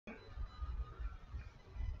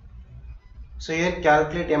So here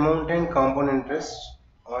calculate amount and compound interest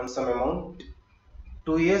on some amount.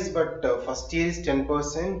 2 years, but first year is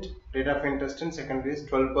 10% rate of interest and second year is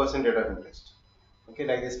 12% rate of interest. Okay,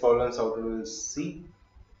 like this problems how to will see.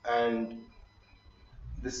 And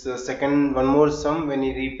this second one more sum when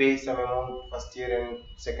you repay some amount first year and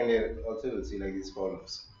second year also you will see like these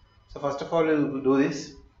problems. So first of all we will do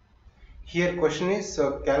this. Here question is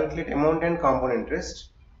calculate amount and compound interest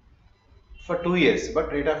for 2 years,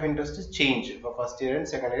 but rate of interest is changed for first year and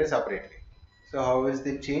second year separately. So how is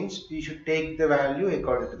the change? We should take the value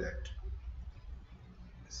according to that.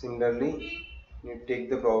 Similarly, you take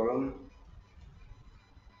the problem.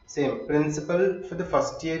 Same principal for the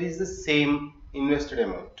first year is the same invested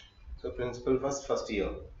amount. So principal first year.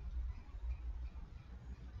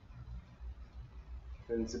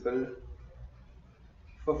 Principal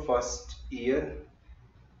for first year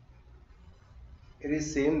it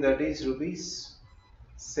is same, that is rupees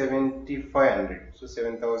 7500. So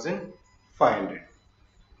 7500.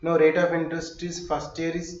 Now rate of interest is first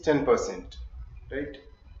year is 10%, right?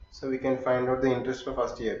 So we can find out the interest for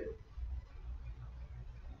first year.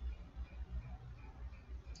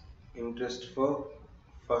 Interest for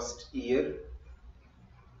first year.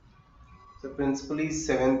 So principal is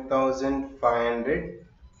 7500,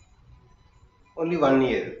 only 1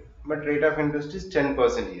 year, but rate of interest is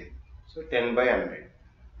 10% here. So 10 by 100.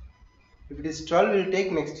 If it is 12, we will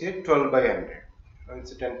take next year 12 by 100. Now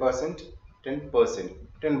it's a 10%, 10%,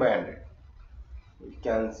 10 by 100.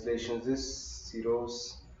 Cancellations is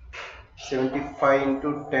zeros. 75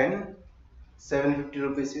 into 10, 750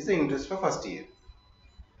 rupees is the interest for first year.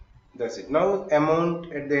 That's it. Now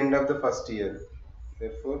amount at the end of the first year.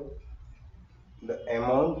 Therefore, the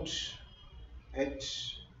amount at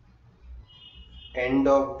end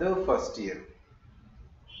of the first year.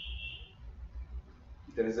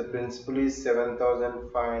 There is a principal is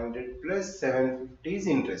 7500 plus 750 is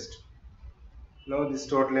interest. Now this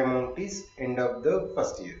total amount is end of the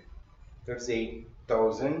first year. That's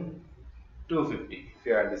 8250 if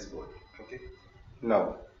you add this both. Okay.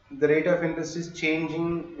 Now the rate of interest is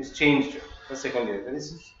changed for second year. That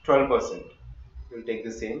is 12%. We'll take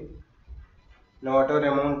the same. Now whatever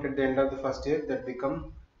amount at the end of the first year, that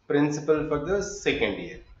become principal for the second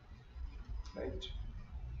year. Right.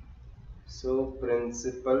 So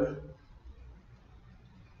principal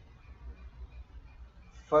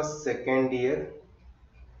for second year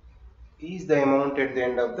is the amount at the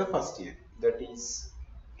end of the first year, that is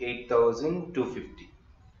 8250.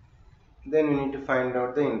 Then we need to find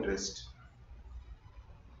out the interest,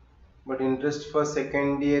 but interest for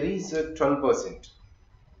second year is 12%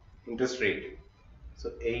 interest rate.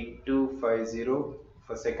 So 8250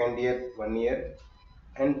 for second year 1 year,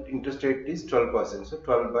 and interest rate is 12%, so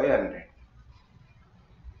 12 by 100.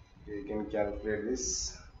 You can calculate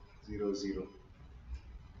this 00.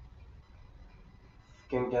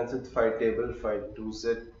 Can cancel the 5 table. 5 2s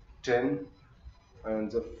are 10, 5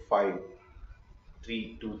 1s are 5,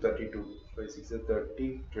 3 2 32, 5 6 are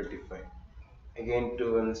 30, 25. Again 2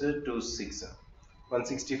 1s are 2 6,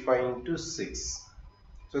 165 into 6.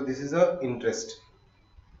 So this is a interest,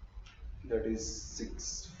 that is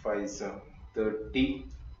 6 5s are 30,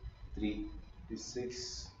 3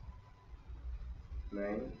 6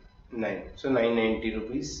 9 9. So 990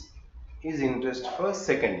 rupees is interest for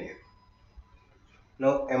second year.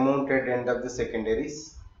 Now amount at end of the second year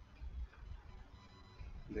is,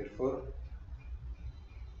 therefore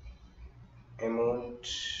amount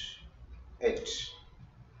at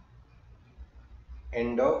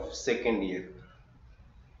end of second year,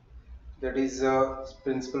 that is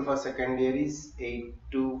principal for second year is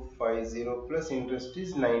 8250 plus interest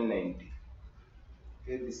is 990.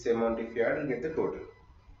 Okay, this amount if you add, you get the total.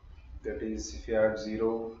 That is if you add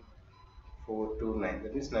 0 4 2 9,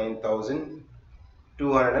 that is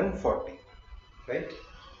 9240. Right,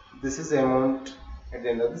 this is the amount at the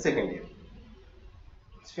end of the second year.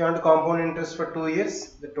 So if you want to compound interest for 2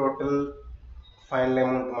 years, the total final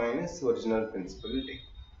amount minus original principal will take.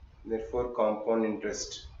 Therefore compound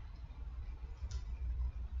interest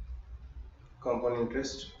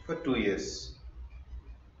for 2 years.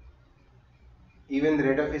 Even the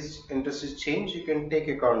rate of interest is changed, you can take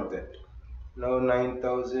account of that. Now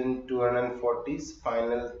 9240 is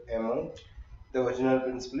final amount. The original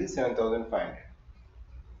principal is 7500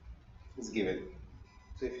 is given.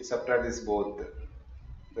 So if you subtract this both,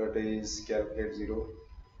 that is calculate 0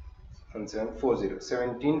 1740,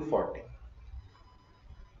 1740.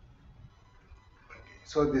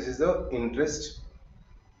 So this is the interest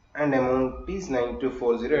and amount is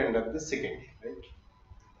 9240 end of the second year, right?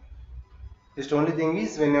 Just only thing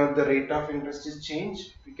is, whenever the rate of interest is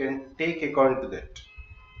changed, we can take account to that.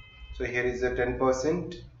 So So here is the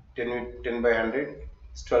 10%, 10 by 100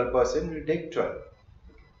 is 12%, we take 12.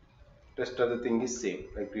 Rest of the thing is same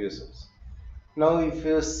like previous ones. Now if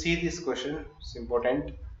you see this question, it's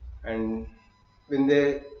important, and when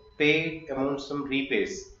the paid amount sum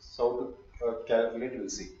repays, so how to calculate, we'll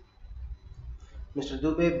see. Mr.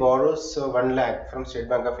 Dubey borrows 1 lakh from State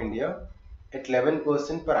Bank of India at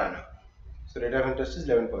 11% per annum. So rate of interest is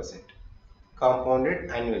 11%, compounded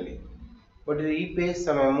annually. But he repays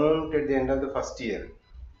some amount at the end of the first year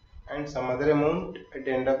and some other amount at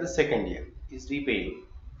the end of the second year. He is repaying.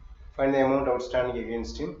 Find the amount outstanding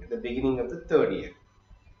against him at the beginning of the third year.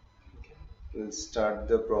 Okay. We'll start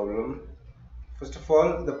the problem. First of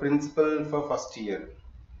all, the principal for first year.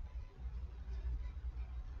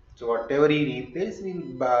 So whatever he repays,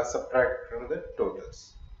 we'll subtract from the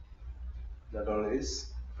totals. Not only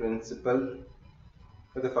this, principal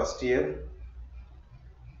for the first year.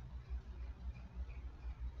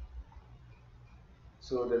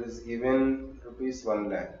 So that is given rupees 1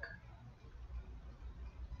 lakh.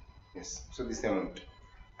 Yes, so this amount.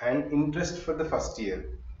 And interest for the first year.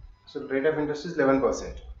 So rate of interest is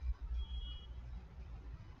 11%.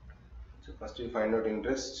 So first we find out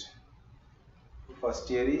interest. First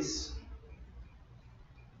year is,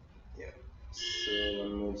 yeah, so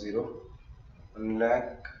 1 more 0. 1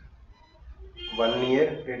 lakh, 1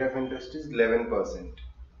 year, rate of interest is 11%.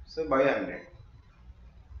 So by 100.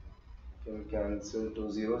 Okay, we cancel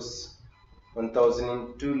 2 zeros. 1000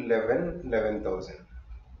 into 11, 11,000.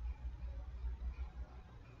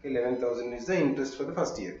 11,000 is the interest for the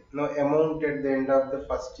first year. Now amount at the end of the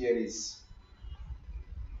first year is,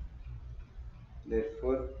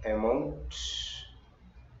 therefore amount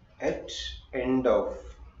at end of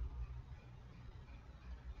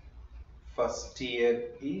first year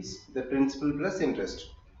is the principal plus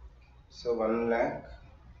interest. So 1 lakh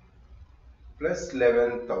plus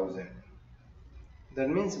 11,000. That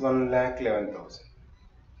means 1 lakh 11,000.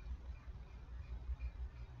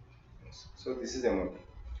 So this is the amount.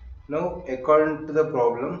 Now according to the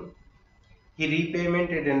problem, he repayment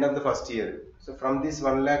at end of the first year. So from this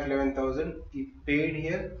 1 lakh 11,000, he paid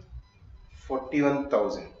here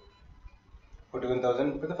 41,000.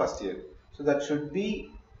 41,000 for the first year. So that should be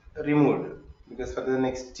removed because for the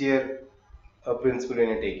next year a principal when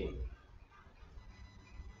you're taking.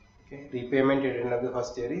 Okay, repayment at end of the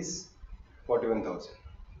first year is 41,000.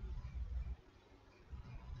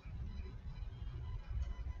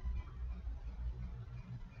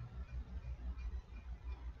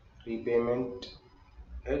 Repayment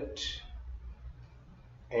at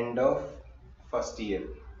end of first year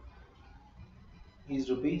is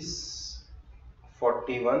rupees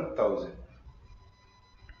 41,000.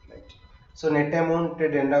 Right. So net amount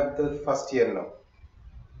at end of the first year now.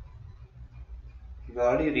 You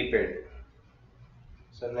already repaid.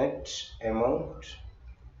 So net amount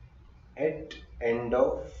at end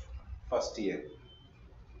of first year.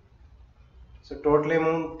 So total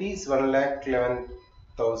amount is 1 lakh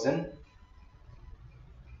 11,000.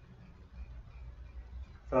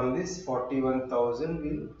 From this 41,000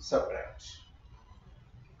 we'll subtract.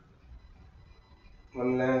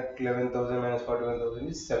 1 lakh 11,000 minus 41,000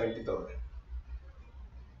 is 70,000.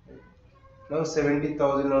 Now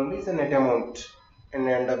 70,000 only is the net amount at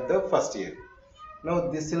the end of the first year.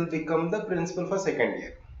 Now this will become the principal for second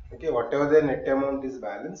year. Okay, whatever the net amount is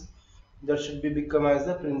balance, that should be become as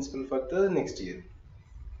the principal for the next year.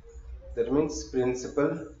 That means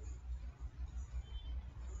principal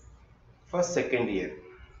for second year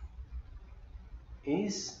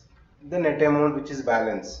is the net amount which is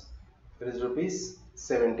balance. That is rupees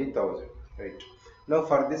 70,000. Right. Now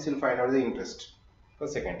for this you'll find out the interest for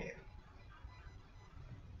second year.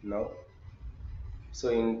 Now,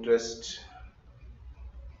 so interest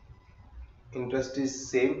is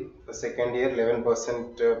same for second year,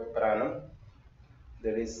 11% per annum.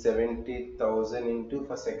 That is 70,000 into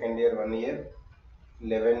for second year 1 year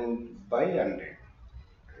 11 by 100.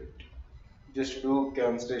 Right. Just do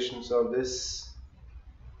cancellations of this.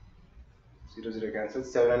 0 0 cancel.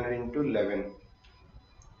 700 into 11.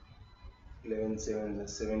 11 7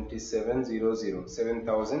 77 0 0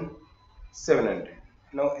 7,700.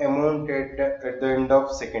 Now amount at the end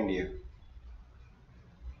of second year.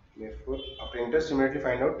 Therefore, after interest, immediately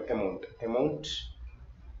find out amount. Amount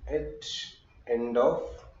at end of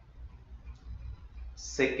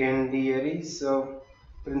second year is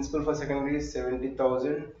principal for second year is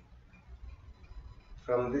 70,000.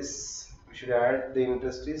 From this, we should add the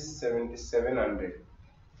interest is 7,700.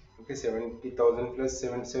 Okay, 70,000 plus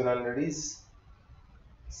 7,700 is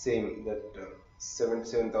same, that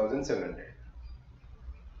 77,700.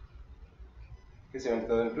 Okay,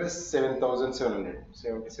 70,000 plus 7,700,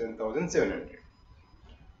 77,700.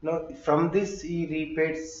 Now from this he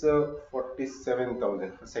repaid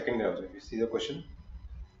 47,000 for second year also. You see the question?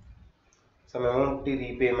 Some amount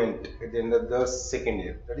repayment at the end of the second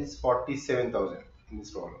year, that is 47,000 in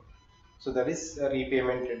this problem. So that is a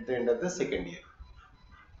repayment at the end of the second year.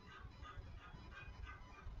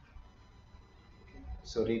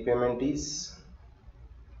 So repayment is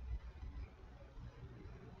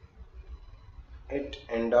at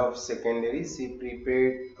end of second year is he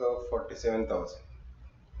prepaid 47,000.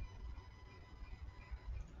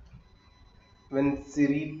 When the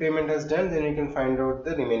repayment is done, then you can find out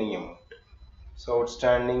the remaining amount. So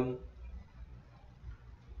outstanding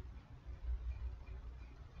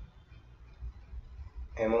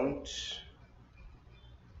amount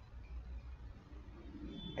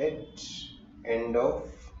at end of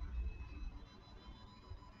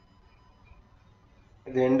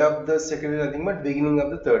the end of the second year, nothing but beginning of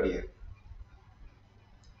the third year.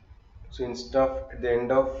 So instead of at the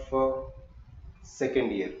end of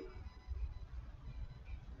second year,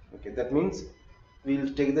 okay, that means we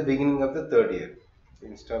will take the beginning of the third year. So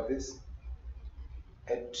instead of this,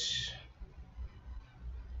 at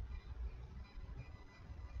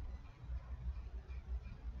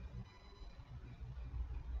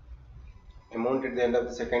amount at the end of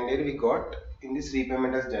the second year we got, in this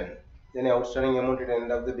repayment is done, then outstanding amount at the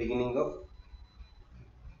end of the beginning of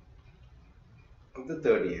the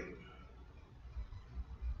third year.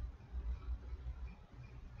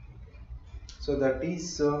 So that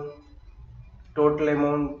is total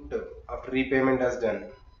amount after repayment is done.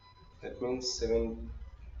 That means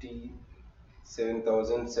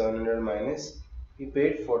 77,700 minus we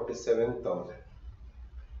paid 47,000.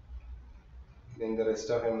 Then the rest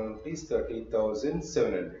of amount is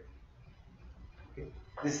 30,700. Okay.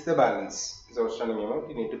 This is the balance, is outstanding amount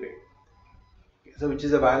you need to pay. Okay. So which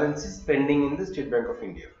is the balance is pending in the State Bank of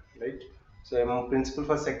India, right? So amount principal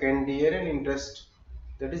for second year and interest,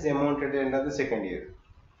 that is amount at the end of the second year.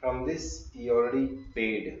 From this he already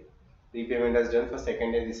paid. Repayment has done for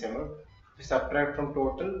second year this amount. If you subtract from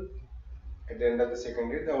total at the end of the second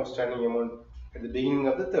year the outstanding amount at the beginning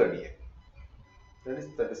of the third year, that is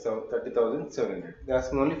 30,700. They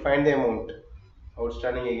ask only find the amount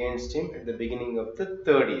outstanding against him at the beginning of the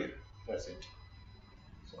third year. That's it.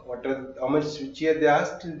 So what are how much which year they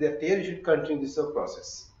asked, till that year you should continue this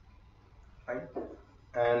process. Fine.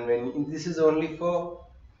 And when this is only for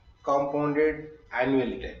compounded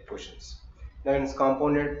annually type questions. Now it's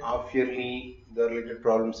compounded half yearly, the related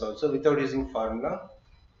problems also without using formula.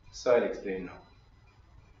 So I'll explain now.